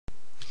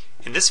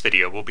In this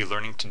video, we'll be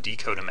learning to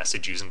decode a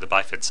message using the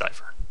Bifid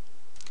Cipher.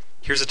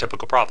 Here's a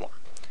typical problem.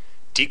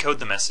 Decode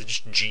the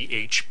message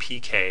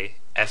GHPKFNIG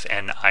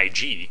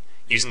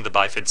using the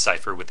Bifid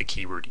Cipher with the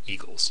keyword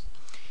eagles.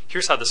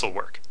 Here's how this will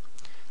work.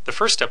 The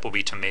first step will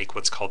be to make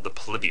what's called the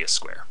Polybius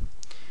square.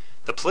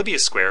 The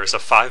Polybius square is a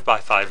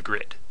 5x5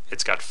 grid.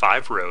 It's got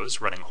 5 rows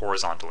running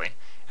horizontally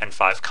and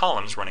 5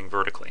 columns running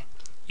vertically.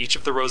 Each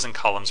of the rows and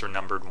columns are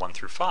numbered 1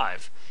 through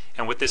 5,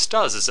 and what this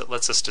does is it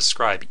lets us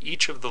describe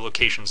each of the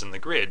locations in the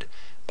grid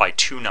by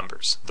 2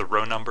 numbers, the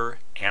row number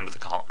and the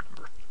column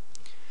number.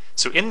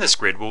 So in this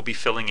grid we'll be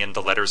filling in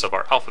the letters of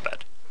our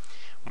alphabet.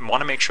 We want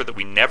to make sure that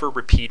we never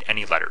repeat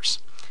any letters,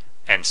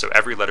 and so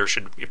every letter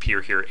should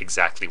appear here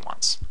exactly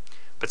once.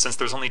 But since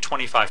there's only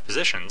 25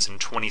 positions and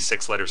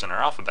 26 letters in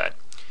our alphabet,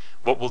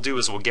 what we'll do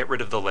is we'll get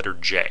rid of the letter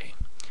J.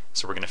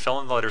 So we're going to fill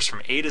in the letters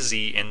from A to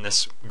Z in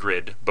this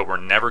grid, but we're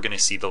never going to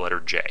see the letter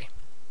J.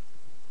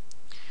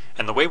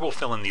 And the way we'll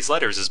fill in these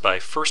letters is by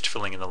first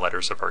filling in the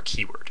letters of our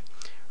keyword.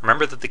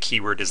 Remember that the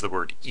keyword is the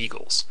word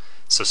eagles.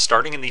 So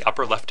starting in the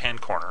upper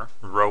left-hand corner,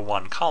 row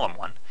 1, column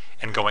 1,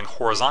 and going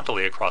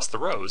horizontally across the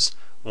rows,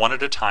 one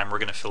at a time we're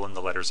going to fill in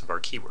the letters of our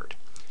keyword.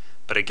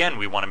 But again,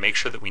 we want to make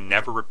sure that we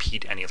never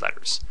repeat any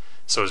letters.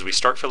 So as we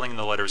start filling in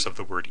the letters of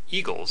the word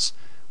eagles,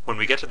 when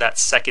we get to that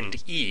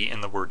second E in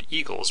the word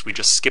eagles, we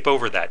just skip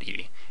over that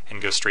E and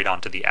go straight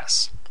on to the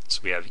S. So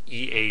we have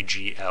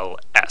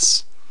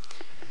E-A-G-L-S.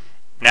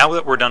 Now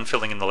that we're done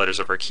filling in the letters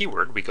of our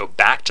keyword, we go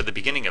back to the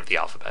beginning of the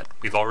alphabet.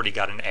 We've already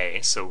got an A,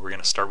 so we're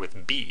going to start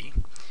with B.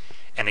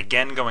 And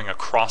again, going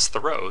across the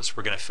rows,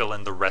 we're going to fill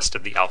in the rest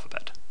of the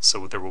alphabet.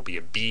 So there will be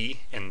a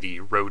B in the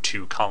row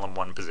 2, column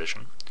 1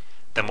 position.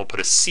 Then we'll put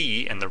a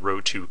C in the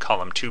row 2,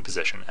 column 2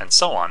 position, and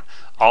so on,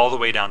 all the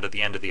way down to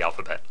the end of the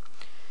alphabet,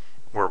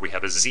 where we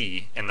have a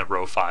Z in the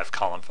row 5,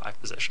 column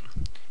 5 position.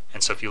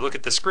 And so if you look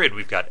at this grid,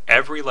 we've got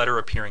every letter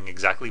appearing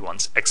exactly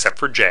once, except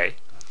for J,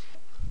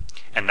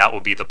 and that will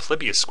be the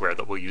Polybius square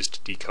that we'll use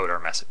to decode our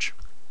message.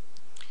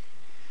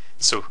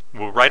 So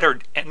we'll write our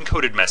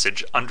encoded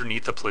message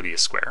underneath the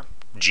Polybius square,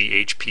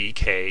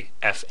 GHPKFNIG.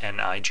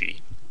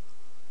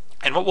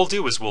 And what we'll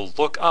do is we'll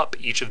look up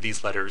each of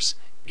these letters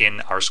in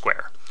our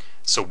square.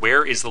 So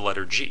where is the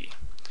letter G?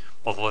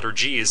 Well, the letter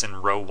G is in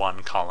row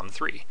 1, column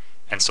 3.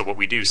 And so what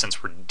we do,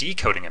 since we're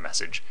decoding a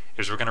message,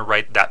 is we're going to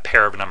write that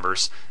pair of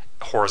numbers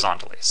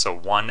horizontally. So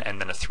 1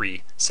 and then a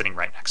 3 sitting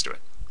right next to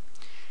it.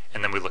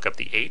 And then we look up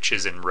the H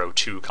is in row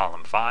 2,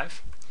 column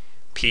 5.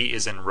 P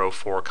is in row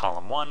 4,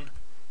 column 1.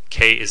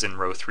 K is in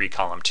row 3,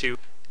 column 2.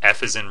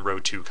 F is in row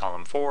 2,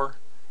 column 4.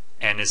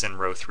 N is in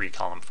row 3,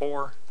 column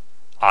 4.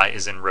 I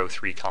is in row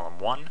 3, column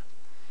 1.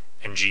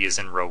 And G is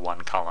in row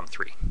 1, column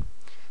 3.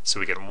 So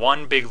we get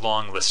one big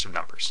long list of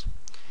numbers.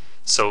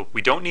 So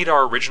we don't need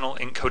our original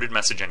encoded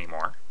message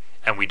anymore,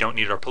 and we don't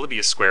need our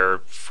Polybius square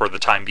for the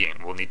time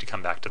being. We'll need to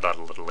come back to that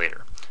a little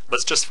later.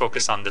 Let's just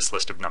focus on this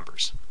list of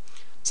numbers.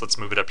 So let's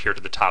move it up here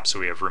to the top so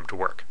we have room to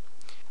work.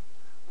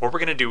 What we're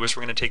going to do is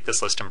we're going to take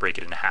this list and break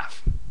it in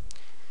half.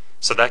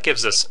 So that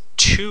gives us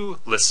 2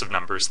 lists of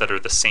numbers that are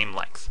the same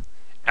length.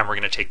 And we're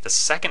going to take the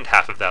second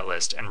half of that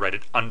list and write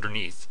it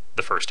underneath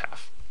the first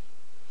half.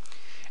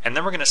 And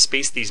then we're going to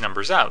space these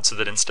numbers out so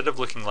that instead of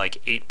looking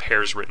like 8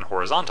 pairs written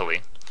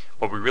horizontally,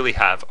 what we really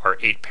have are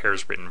 8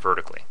 pairs written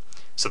vertically.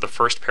 So the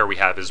first pair we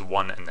have is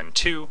 1 and then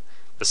 2,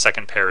 the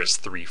second pair is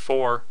 3,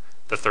 4,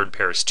 the third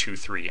pair is 2,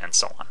 3, and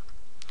so on.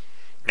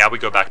 Now we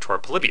go back to our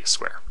Polybius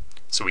square.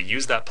 So we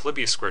use that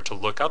Polybius square to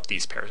look up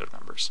these pairs of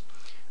numbers.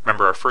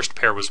 Remember, our first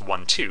pair was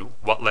 1, 2.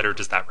 What letter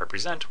does that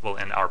represent? Well,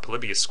 in our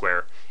Polybius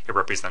square, it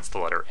represents the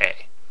letter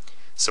A.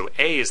 So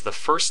A is the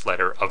first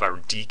letter of our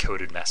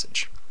decoded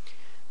message.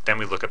 Then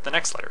we look up the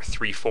next letter.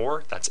 3,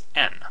 4, that's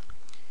N.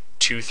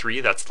 2, 3,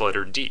 that's the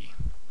letter D.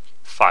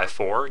 5,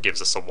 4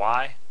 gives us a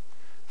Y.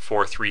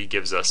 4, 3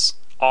 gives us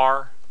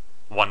R.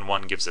 1,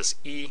 1 gives us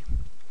E.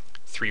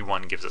 3,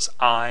 1 gives us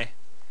I.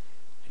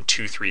 And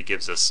 2, 3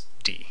 gives us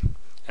D.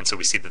 And so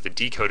we see that the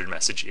decoded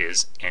message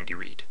is Andy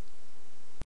Reid.